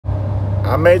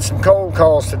I made some cold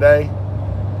calls today.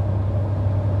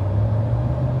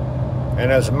 And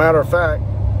as a matter of fact,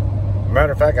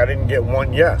 I didn't get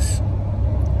one yes.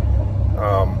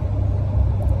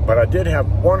 But I did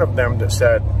have one of them that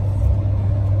said,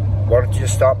 why don't you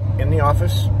just stop in the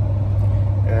office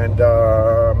and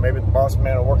maybe the boss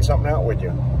man will work something out with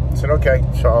you. I said, okay,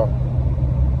 so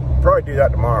I'll probably do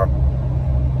that tomorrow.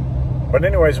 But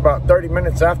anyways, about 30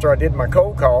 minutes after I did my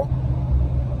cold call,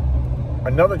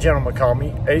 another gentleman called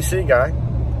me, AC guy,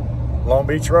 Long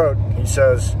Beach Road. He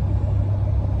says,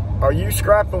 are you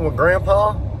scrapping with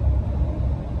Grandpa?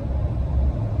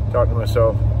 Thought to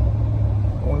myself,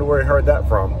 I wonder where he heard that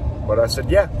from. But I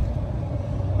said, yeah,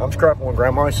 I'm scrapping with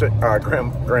Grandma. He said,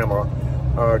 Grandpa.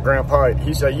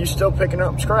 He said, you still picking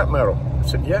up scrap metal? I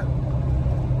said, yeah.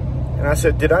 And I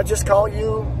said, did I just call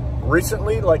you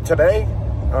recently, like today?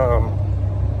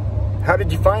 How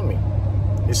did you find me?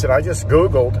 He said, I just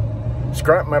Googled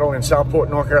scrap metal in Southport,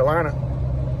 North Carolina,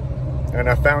 and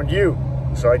I found you,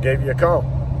 so I gave you a call.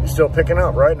 You still picking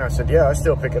up, right? And I said, yeah, I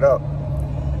still pick it up.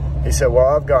 He said, well,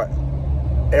 I've got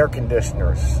air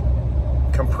conditioners,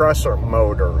 compressor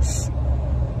motors,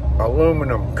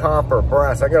 aluminum, copper,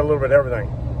 brass. I got a little bit of everything.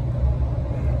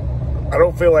 I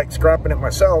don't feel like scrapping it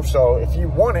myself, so if you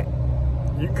want it,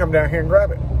 you can come down here and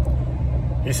grab it.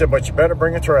 He said, but you better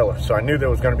bring a trailer. So I knew there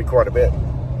was going to be quite a bit.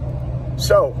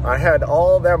 So I had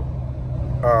all them,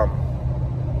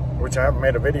 which I haven't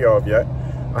made a video of yet.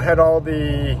 I had all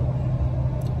the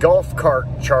golf cart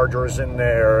chargers in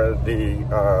there, the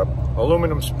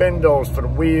aluminum spindles for the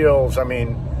wheels. I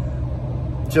mean,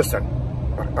 just an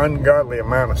ungodly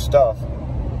amount of stuff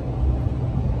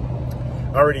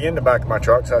already in the back of my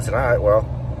truck. So I said, all right,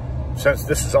 well, since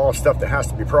this is all stuff that has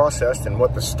to be processed, and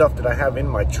what the stuff that I have in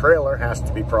my trailer has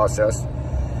to be processed,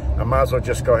 I might as well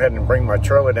just go ahead and bring my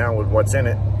trailer down with what's in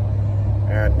it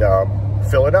and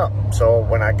fill it up. So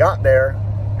when I got there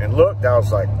and looked, I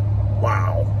was like,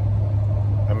 wow.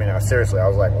 I mean, seriously, I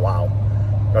was like, wow,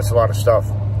 that's a lot of stuff.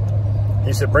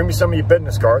 He said, bring me some of your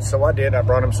business cards. So I did. I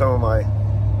brought him some of my,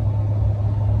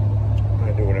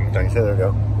 I do one of them things. Here we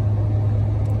go.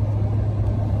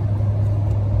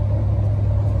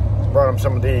 Brought him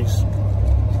some of these.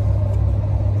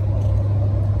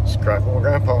 Scrapping with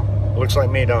Grandpa. Looks like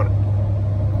me, don't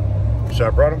it? So I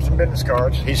brought him some business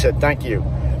cards. He said, thank you.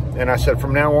 And I said,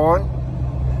 from now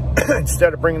on,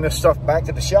 instead of bringing this stuff back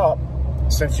to the shop,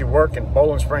 since you work in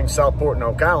Bowling Springs, Southport, and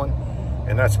Oak Island,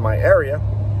 and that's my area,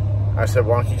 I said,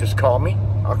 why don't you just call me?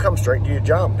 I'll come straight to your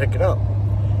job and pick it up.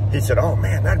 He said, oh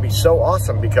man, that'd be so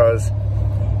awesome, because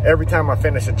every time I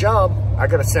finish a job, I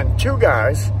got to send 2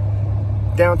 guys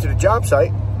down to the job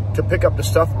site to pick up the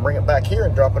stuff and bring it back here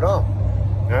and drop it off.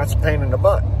 Now that's a pain in the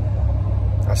butt.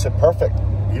 I said, perfect.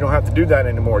 You don't have to do that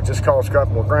anymore. Just call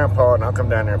Scrapping with Grandpa and I'll come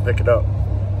down there and pick it up.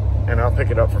 And I'll pick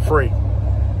it up for free.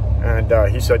 And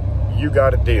he said, you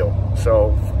got a deal.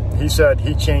 So he said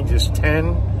he changes 10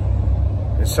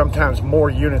 and sometimes more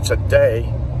units a day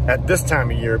at this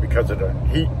time of year because of the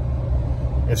heat.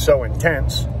 It's so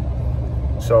intense.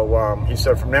 So he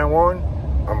said, from now on,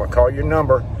 I'm going to call your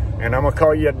number. And I'm going to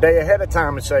call you a day ahead of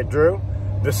time and say, Drew,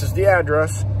 this is the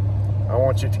address. I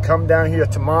want you to come down here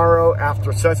tomorrow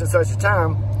after such and such a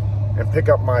time and pick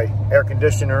up my air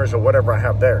conditioners or whatever I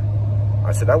have there.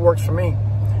 I said, that works for me.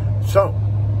 So,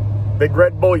 Big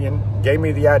Red Bullion gave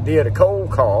me the idea to cold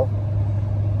call.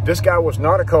 This guy was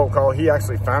not a cold call. He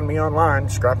actually found me online,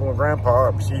 Scrapping with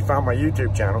Grandpa. He found my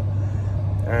YouTube channel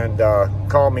and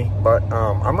called me. But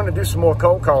I'm going to do some more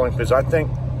cold calling because I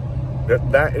think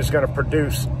that is going to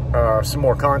produce some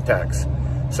more contacts.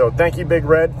 So thank you, Big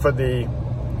Red, for the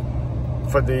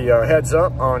heads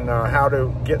up on how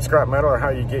to get scrap metal or how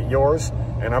you get yours,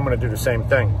 and I'm going to do the same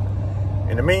thing.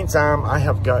 In the meantime, I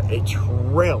have got a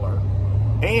trailer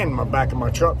and my back of my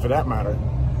truck, for that matter.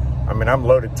 I mean, I'm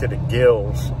loaded to the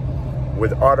gills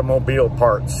with automobile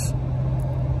parts.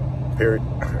 Period.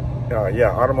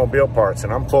 Yeah, automobile parts,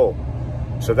 and I'm full.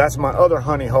 So that's my other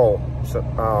honey hole. So,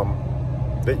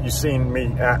 that you've seen me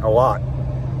at a lot.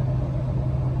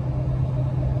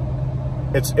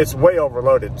 It's way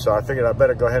overloaded, so I figured I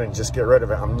better go ahead and just get rid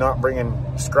of it. I'm not bringing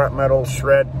scrap metal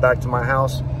shred back to my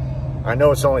house. I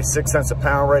know it's only 6 cents a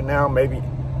pound right now, maybe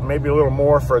a little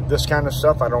more for this kind of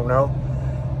stuff, I don't know.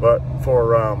 But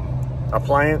for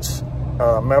appliance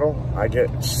metal, I get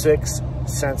 6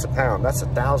 cents a pound. That's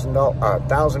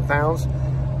 1,000 pounds,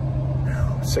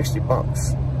 60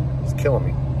 bucks. It's killing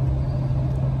me.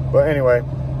 But anyway,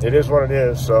 it is what it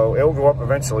is, so it'll go up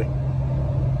eventually.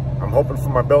 I'm hoping for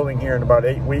my building here in about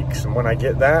 8 weeks, and when I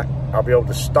get that, I'll be able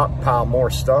to stockpile more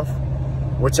stuff,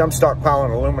 which I'm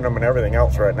stockpiling aluminum and everything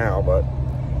else right now. But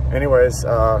anyways,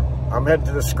 I'm heading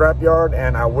to the scrap yard,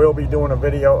 and I will be doing a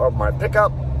video of my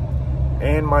pickup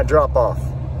and my drop off.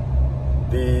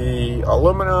 The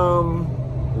aluminum,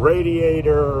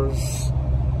 radiators,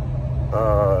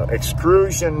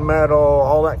 extrusion metal,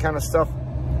 all that kind of stuff.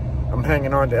 I'm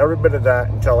hanging on to every bit of that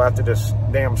until after this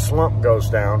damn slump goes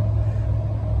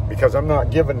down, because I'm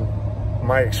not giving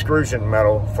my extrusion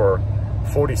metal for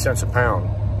 40 cents a pound,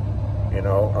 you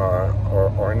know,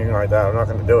 or anything like that. I'm not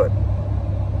going to do it.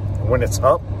 When it's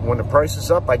up, when the price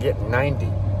is up, I get 90,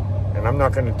 and I'm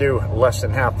not going to do less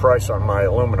than half price on my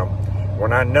aluminum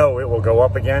when I know it will go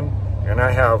up again. And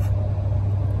I have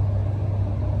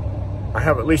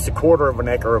at least a quarter of an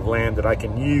acre of land that I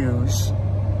can use,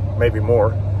 maybe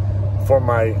more, for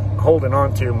my holding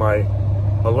on to my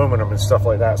aluminum and stuff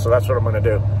like that. So that's what I'm going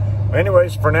to do.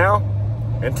 Anyways, for now,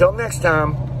 until next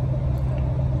time,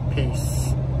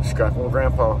 peace. Scott Vollmer,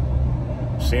 Grandpa.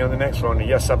 See you on the next one.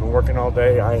 Yes, I've been working all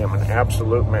day. I am an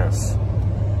absolute mess.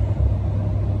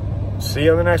 See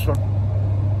you on the next one.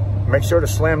 Make sure to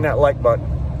slam that like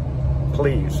button,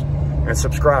 please, and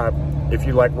subscribe if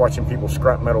you like watching people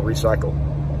scrap metal recycle.